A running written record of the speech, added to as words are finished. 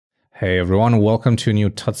Hey everyone, welcome to a new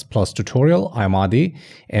Tuts Plus tutorial. I'm Adi,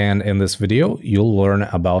 and in this video, you'll learn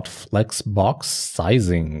about Flexbox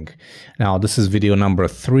sizing. Now, this is video number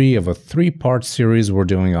 3 of a 3-part series we're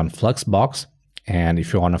doing on Flexbox, and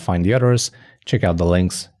if you want to find the others, check out the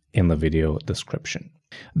links in the video description.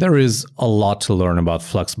 There is a lot to learn about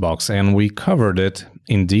Flexbox, and we covered it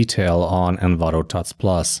in detail on Envato Tuts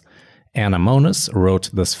Plus. Anna Monis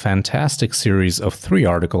wrote this fantastic series of 3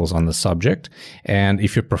 articles on the subject, and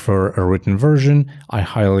if you prefer a written version, I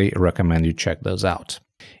highly recommend you check those out.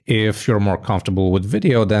 If you're more comfortable with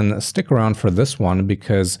video, then stick around for this one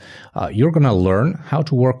because you're going to learn how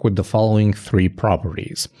to work with the following 3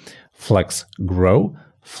 properties: FlexGrow,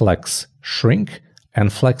 FlexShrink, and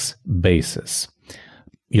FlexBasis.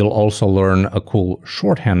 You'll also learn a cool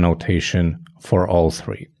shorthand notation for all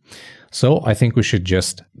 3. So I think we should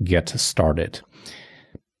just get started.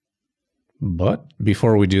 But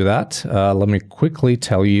before we do that, let me quickly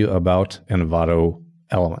tell you about Envato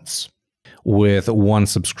Elements. With one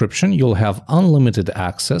subscription, you'll have unlimited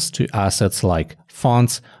access to assets like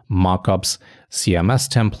fonts, mockups, CMS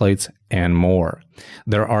templates, and more.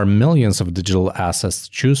 There are millions of digital assets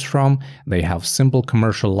to choose from. They have simple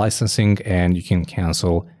commercial licensing, and you can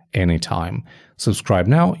cancel anytime. Subscribe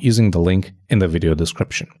now using the link in the video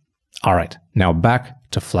description. All right, now back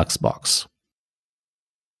to Flexbox.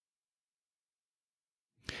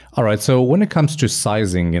 All right, so when it comes to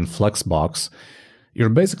sizing in Flexbox, you're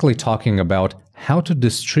basically talking about how to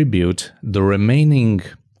distribute the remaining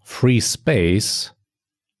free space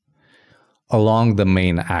along the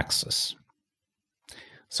main axis.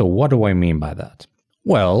 So what do I mean by that?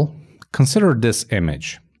 Well, consider this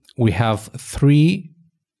image. We have 3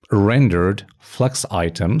 rendered flex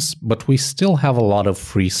items, but we still have a lot of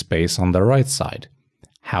free space on the right side.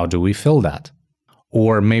 How do we fill that?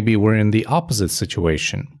 Or maybe we're in the opposite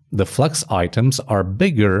situation. The flex items are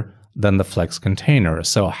bigger than the flex container.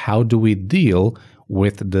 So how do we deal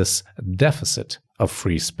with this deficit of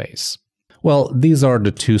free space? Well, these are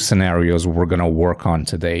the 2 scenarios we're going to work on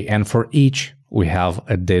today, and for each we have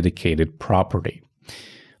a dedicated property.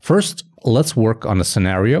 First, let's work on a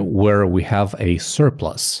scenario where we have a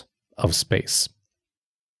surplus of space.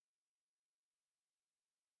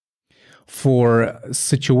 For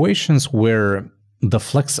situations where the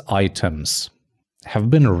flex items have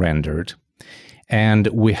been rendered and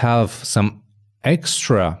we have some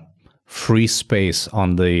extra free space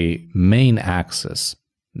on the main axis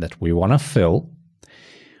that we want to fill,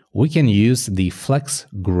 we can use the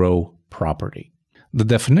FlexGrow property. The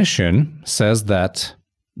definition says that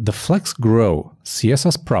the FlexGrow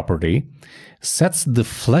CSS property sets the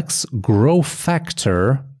FlexGrow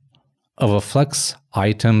factor of a flex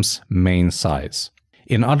item's main size.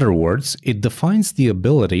 In other words, it defines the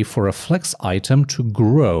ability for a flex item to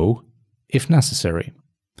grow if necessary.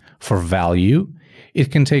 For value, it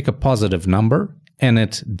can take a positive number and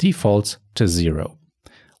it defaults to 0.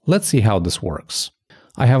 Let's see how this works.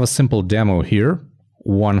 I have a simple demo here: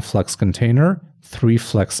 1 flex container, 3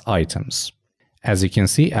 flex items. As you can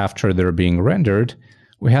see, after they're being rendered,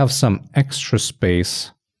 we have some extra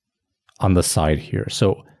space on the side here.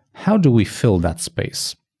 So how do we fill that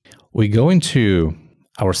space? We go into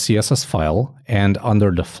our CSS file, and under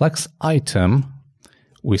the flex item,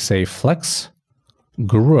 we say FlexGrow,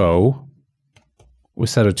 we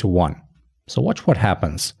set it to 1. So watch what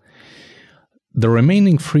happens. The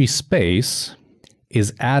remaining free space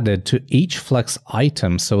is added to each flex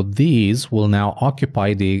item, so these will now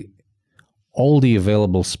occupy all the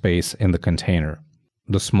available space in the container.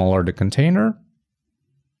 The smaller the container,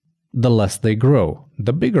 the less they grow.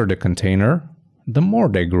 The bigger the container, the more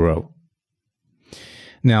they grow.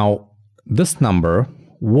 Now, this number,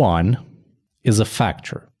 1, is a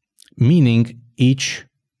factor, meaning each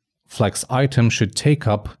flex item should take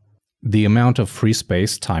up the amount of free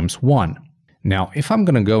space times 1. Now, if I'm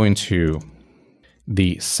going to go into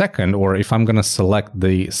the second, or if I'm going to select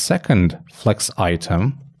the second flex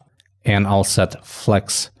item, and I'll set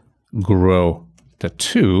FlexGrow to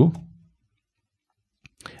 2.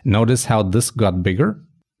 Notice how this got bigger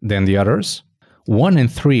than the others. 1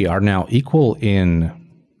 and 3 are now equal in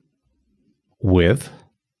width,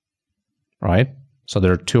 right? So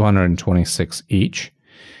they're 226 each.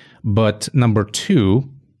 But number 2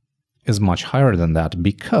 is much higher than that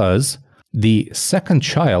because the second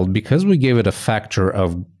child, because we gave it a factor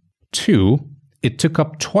of 2, it took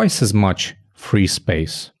up twice as much free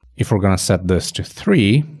space. If we're going to set this to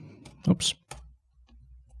 3,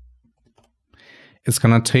 it's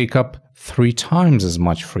going to take up 3 times as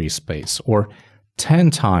much free space, or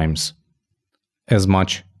 10 times as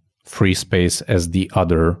much free space as the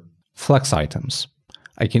other flex items.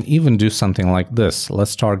 I can even do something like this.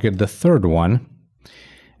 Let's target the third one,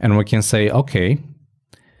 and we can say, okay,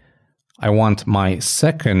 I want my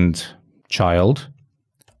second child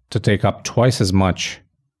to take up twice as much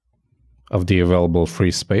of the available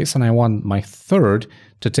free space, and I want my third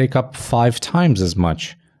to take up 5 times as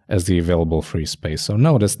much as the available free space. So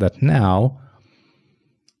notice that now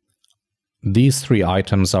these 3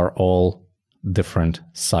 items are all different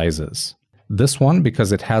sizes. This one,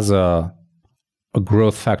 because it has a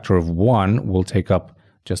growth factor of 1, will take up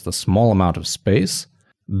just a small amount of space.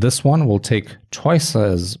 This one will take twice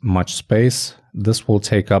as much space. This will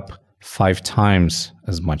take up 5 times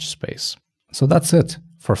as much space. So that's it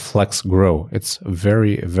for FlexGrow. It's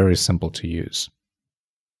very, very simple to use.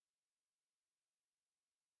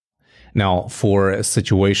 Now, for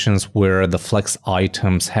situations where the flex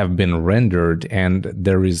items have been rendered and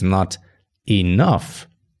there is not enough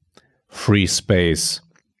free space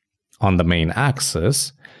on the main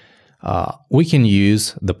axis, we can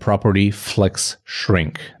use the property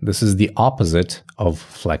FlexShrink. This is the opposite of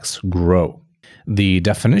FlexGrow. The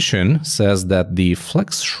definition says that the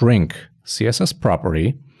FlexShrink CSS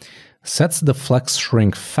property sets the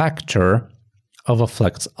FlexShrink factor of a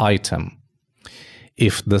flex item.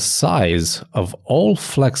 If the size of all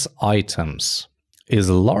flex items is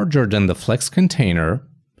larger than the flex container,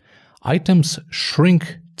 items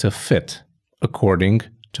shrink to fit according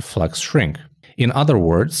to FlexShrink. In other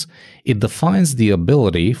words, it defines the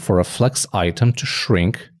ability for a flex item to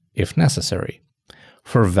shrink if necessary.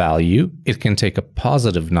 For value, it can take a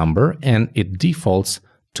positive number and it defaults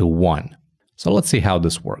to 1. So let's see how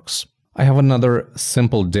this works. I have another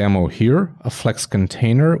simple demo here, a flex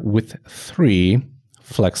container with 3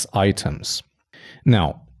 flex items.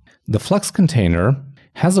 Now, the flex container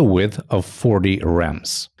has a width of 40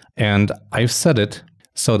 rems, and I've set it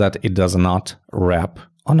so that it does not wrap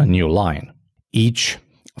on a new line. Each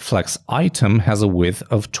flex item has a width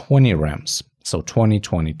of 20 rems, so 20,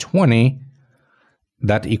 20, 20,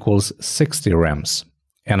 that equals 60 rems,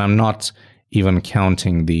 and I'm not even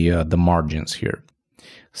counting the margins here.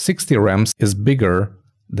 60 rems is bigger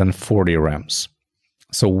than 40 rems.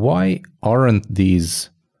 So why aren't these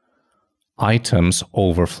items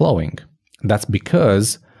overflowing? That's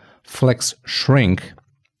because FlexShrink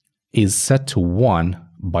is set to 1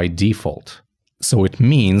 by default. So it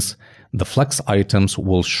means the flex items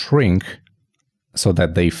will shrink so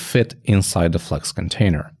that they fit inside the flex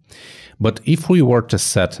container. But if we were to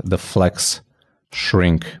set the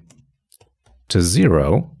FlexShrink to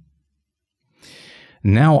 0,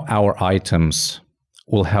 now our items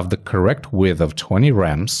will have the correct width of 20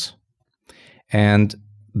 rems, and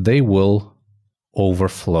they will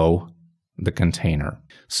overflow the container.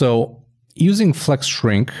 So using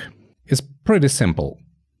FlexShrink is pretty simple.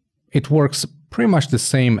 It works pretty much the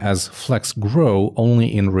same as FlexGrow,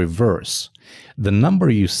 only in reverse. The number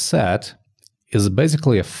you set is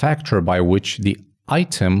basically a factor by which the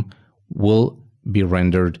item will be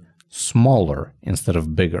rendered smaller instead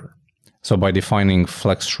of bigger. So by defining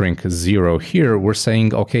FlexShrink 0 here, we're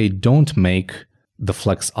saying, okay, don't make the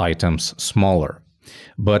flex items smaller.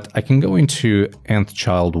 But I can go into nth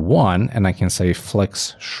child 1 and I can say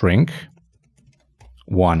FlexShrink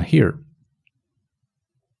 1 here.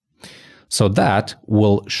 So that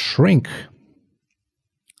will shrink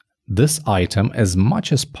this item as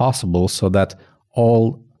much as possible so that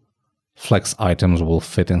all flex items will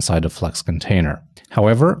fit inside a flex container.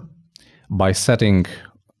 However, by setting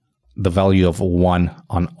the value of 1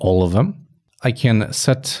 on all of them, I can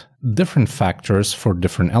set different factors for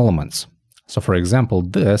different elements. So for example,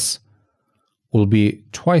 this will be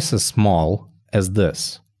twice as small as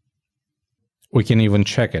this. We can even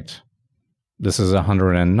check it. This is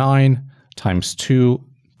 109 times 2,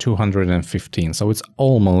 215. So it's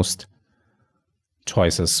almost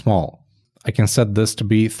twice as small. I can set this to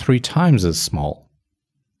be 3 times as small.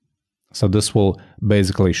 So this will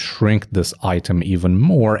basically shrink this item even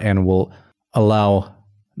more and will allow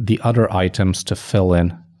the other items to fill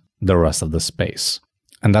in the rest of the space.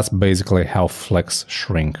 And that's basically how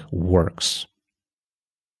FlexShrink works.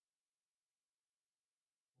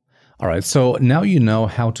 All right, so now you know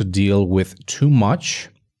how to deal with too much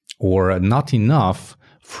or not enough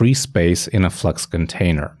free space in a flex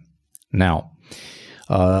container. Now,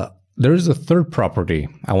 there is a third property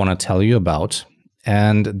I want to tell you about,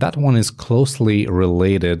 and that one is closely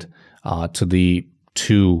related to the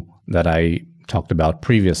 2 that I talked about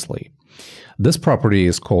previously. This property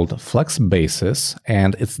is called FlexBasis,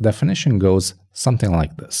 and its definition goes something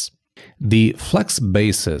like this. The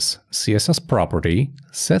FlexBasis CSS property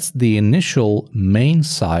sets the initial main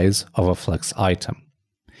size of a flex item.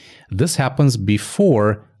 This happens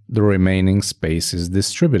before the remaining space is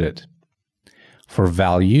distributed. For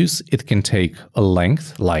values, it can take a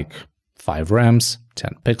length like 5 rems,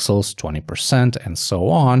 10 pixels, 20%, and so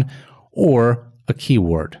on, or a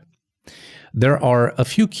keyword. There are a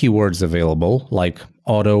few keywords available like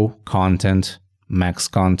auto, content, max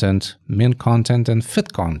content, min content, and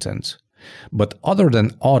fit content. But other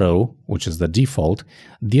than auto, which is the default,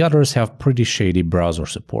 the others have pretty shady browser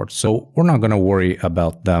support, so we're not going to worry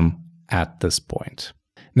about them at this point.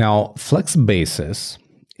 Now, flex basis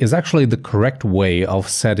is actually the correct way of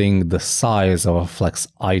setting the size of a flex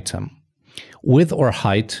item. Width or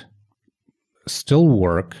height still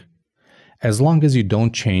work as long as you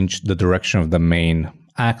don't change the direction of the main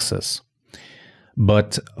axis.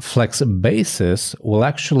 But flex basis will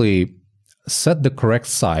actually set the correct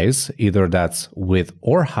size, either that's width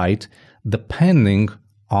or height, depending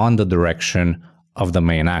on the direction of the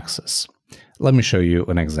main axis. Let me show you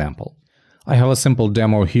an example. I have a simple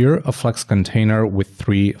demo here, a flex container with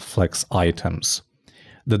 3 flex items.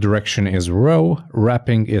 The direction is row,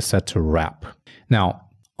 wrapping is set to wrap. Now,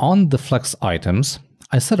 on the flex items,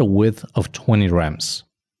 I set a width of 20 rems.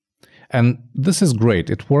 And this is great.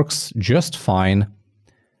 It works just fine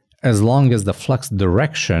as long as the flex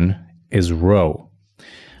direction is row.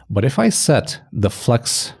 But if I set the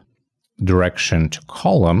flex direction to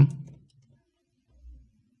column,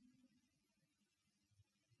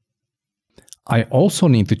 I also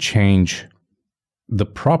need to change the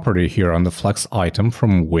property here on the flex item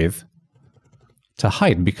from width to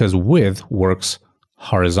height, because width works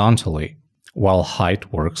horizontally while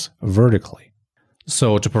height works vertically.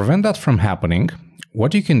 So to prevent that from happening,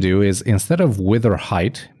 what you can do is, instead of width or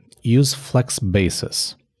height, use flex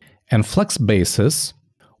basis. And flex basis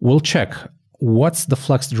will check what's the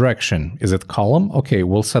flex direction. Is it column? Okay,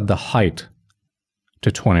 we'll set the height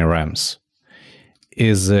to 20 rems.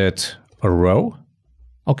 Is it a row?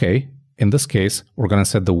 Okay, in this case, we're going to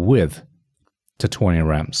set the width to 20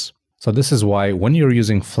 rems. So this is why when you're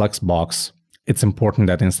using Flexbox, it's important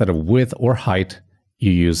that instead of width or height,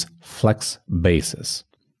 you use flex basis.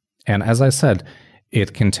 And as I said,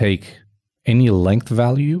 it can take any length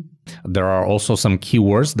value. There are also some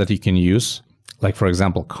keywords that you can use, like for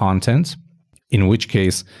example, content, in which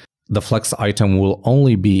case the flex item will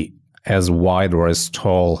only be as wide or as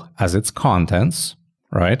tall as its contents,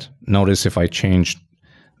 right? Notice if I change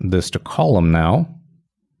this to column now,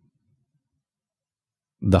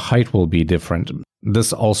 the height will be different.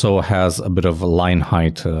 This also has a bit of line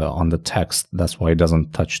height on the text. That's why it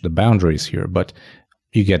doesn't touch the boundaries here, but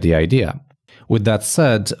you get the idea. With that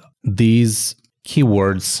said, these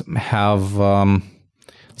keywords have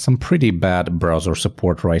some pretty bad browser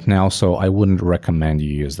support right now, so I wouldn't recommend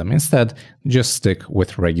you use them. Instead, just stick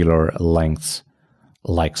with regular lengths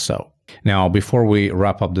like so. Now, before we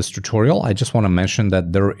wrap up this tutorial, I just want to mention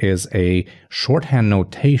that there is a shorthand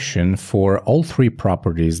notation for all 3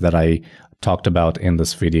 properties that I talked about in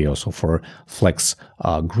this video. So for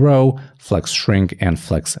FlexGrow, FlexShrink, and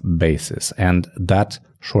FlexBasis. And that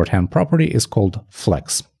shorthand property is called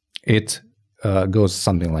Flex. It goes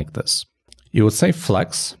something like this. You would say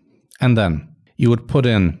Flex, and then you would put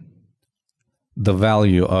in the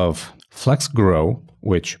value of FlexGrow,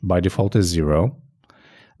 which by default is 0,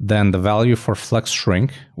 then the value for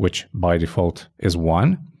FlexShrink, which by default is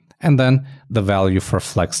 1, and then the value for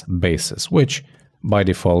FlexBasis, which by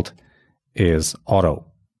default is auto.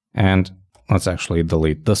 And let's actually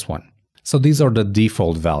delete this one. So these are the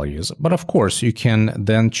default values, but of course you can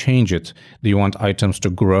then change it. Do you want items to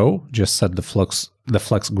grow? Just set the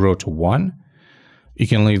FlexGrow to 1. You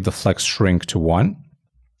can leave the FlexShrink to 1.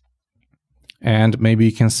 And maybe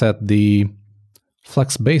you can set the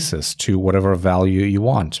FlexBasis to whatever value you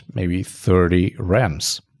want, maybe 30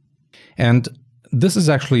 rems. And this is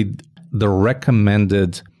actually the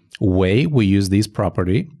recommended way we use these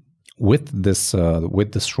property with this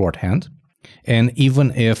shorthand. And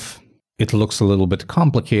even if it looks a little bit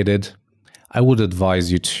complicated, I would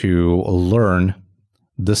advise you to learn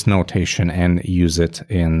this notation and use it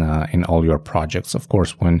in all your projects, of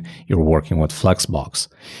course, when you're working with Flexbox.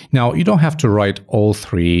 Now, you don't have to write all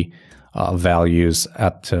 3 values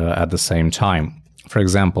at the same time. For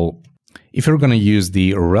example, if you're going to use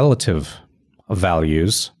the relative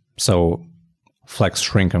values, so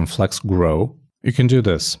FlexShrink and FlexGrow, you can do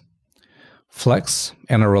this. Flex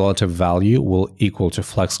and a relative value will equal to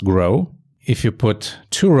FlexGrow. If you put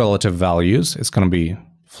 2 relative values, it's going to be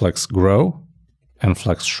FlexGrow and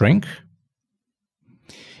FlexShrink.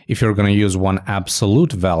 If you're going to use one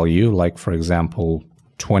absolute value, like for example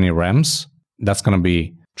 20 rems, that's going to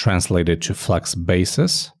be translated to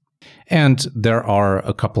FlexBasis. And there are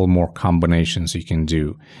a couple more combinations you can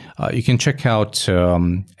do. You can check out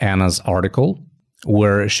Anna's article,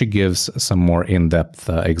 where she gives some more in-depth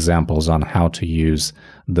examples on how to use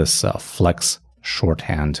this flex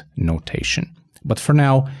shorthand notation. But for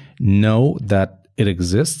now, know that it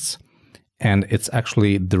exists, and it's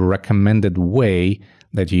actually the recommended way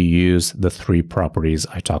that you use the three properties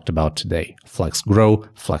I talked about today: FlexGrow,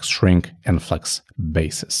 FlexShrink, and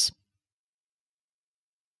FlexBasis.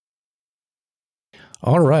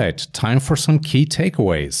 All right, time for some key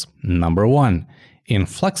takeaways. Number 1. In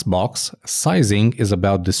Flexbox, sizing is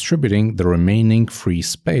about distributing the remaining free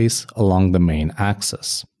space along the main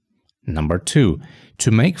axis. Number 2. To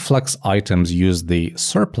make flex items use the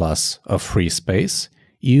surplus of free space,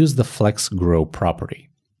 use the FlexGrow property.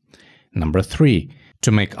 Number 3.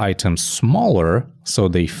 To make items smaller so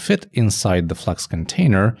they fit inside the flex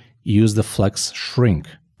container, use the FlexShrink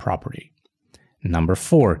property. Number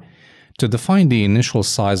 4. To define the initial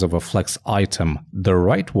size of a flex item the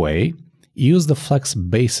right way, use the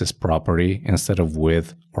FlexBasis property instead of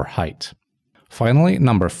width or height. Finally,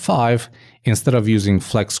 number 5, instead of using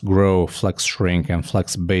FlexGrow, FlexShrink, and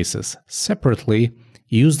FlexBasis separately,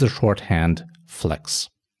 use the shorthand Flex.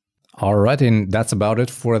 Alright, and that's about it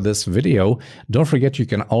for this video. Don't forget you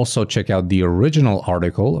can also check out the original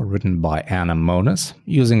article written by Anna Monas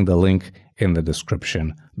using the link in the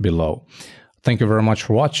description below. Thank you very much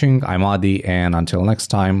for watching. I'm Adi, and until next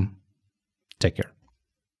time, take care.